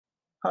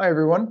Hi,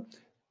 everyone.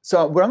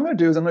 So what I'm going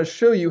to do is I'm going to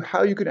show you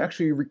how you can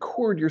actually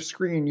record your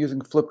screen using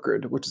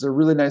Flipgrid, which is a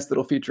really nice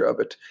little feature of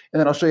it. And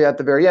then I'll show you at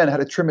the very end how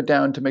to trim it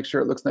down to make sure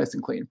it looks nice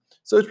and clean.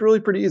 So it's really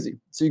pretty easy.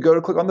 So you go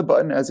to click on the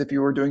button as if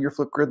you were doing your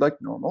Flipgrid like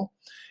normal.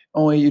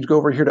 Only you'd go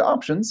over here to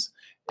Options.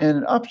 And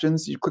in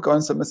Options, you click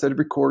on something that said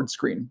Record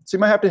Screen. So you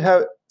might have to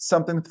have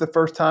something for the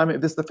first time. If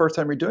this is the first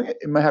time you're doing it,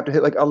 you might have to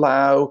hit like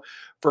Allow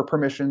for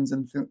permissions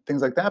and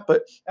things like that.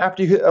 But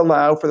after you hit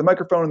Allow for the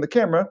microphone and the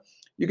camera,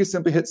 you can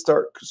simply hit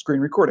Start Screen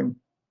Recording.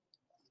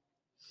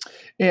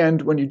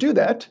 And when you do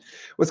that,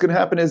 what's going to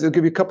happen is it'll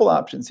give you a couple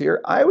options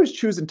here. I always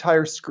choose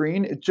entire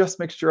screen. It just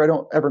makes sure I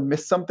don't ever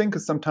miss something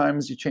because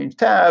sometimes you change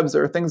tabs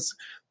or things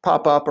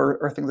pop up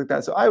or things like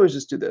that. So I always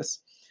just do this.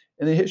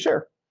 And then hit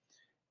share.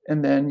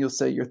 And then you'll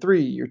say your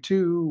 3, your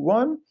 2,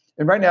 1.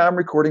 And right now I'm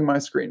recording my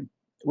screen,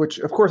 which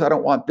of course I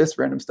don't want this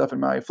random stuff in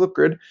my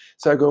Flipgrid.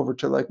 So I go over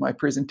to like my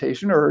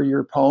presentation or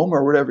your poem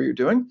or whatever you're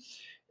doing.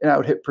 And I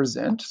would hit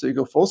present. So you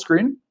go full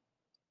screen.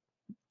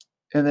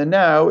 And then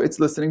now it's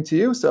listening to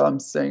you. So I'm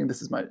saying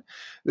this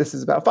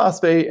is about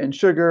phosphate and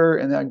sugar,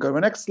 and then I go to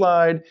my next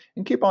slide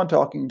and keep on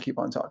talking and keep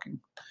on talking.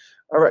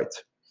 All right.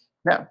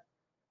 Now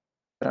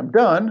that I'm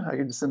done, I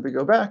can just simply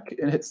go back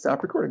and hit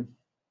stop recording.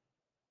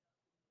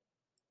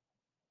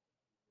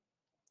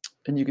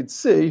 And you can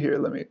see here,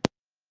 let me.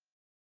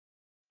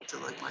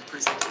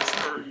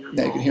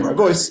 Now you can hear my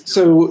voice.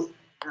 So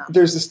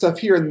there's this stuff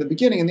here in the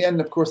beginning and the end.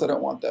 Of course, I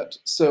don't want that.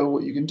 So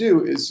what you can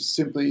do is just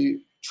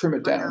simply trim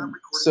it down.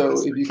 So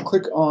if you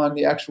click on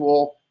the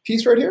actual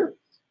piece right here,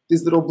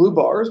 these little blue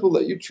bars will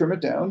let you trim it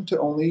down to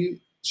only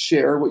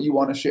share what you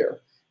want to share.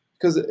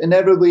 Because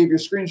inevitably, if you're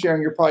screen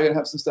sharing, you're probably going to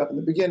have some stuff in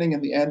the beginning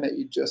and the end that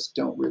you just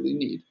don't really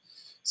need.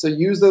 So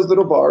use those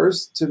little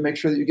bars to make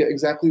sure that you get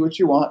exactly what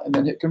you want and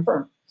then hit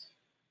confirm.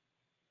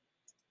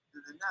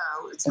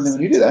 And then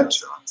when you do that,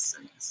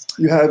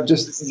 you have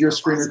just your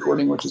screen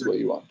recording, which is what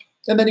you want.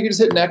 And then you can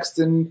just hit next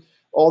and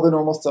all the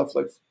normal stuff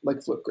like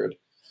Flipgrid.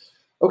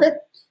 Okay,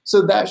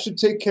 so that should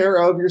take care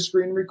of your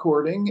screen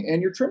recording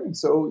and your trimming.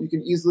 So you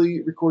can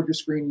easily record your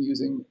screen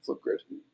using Flipgrid.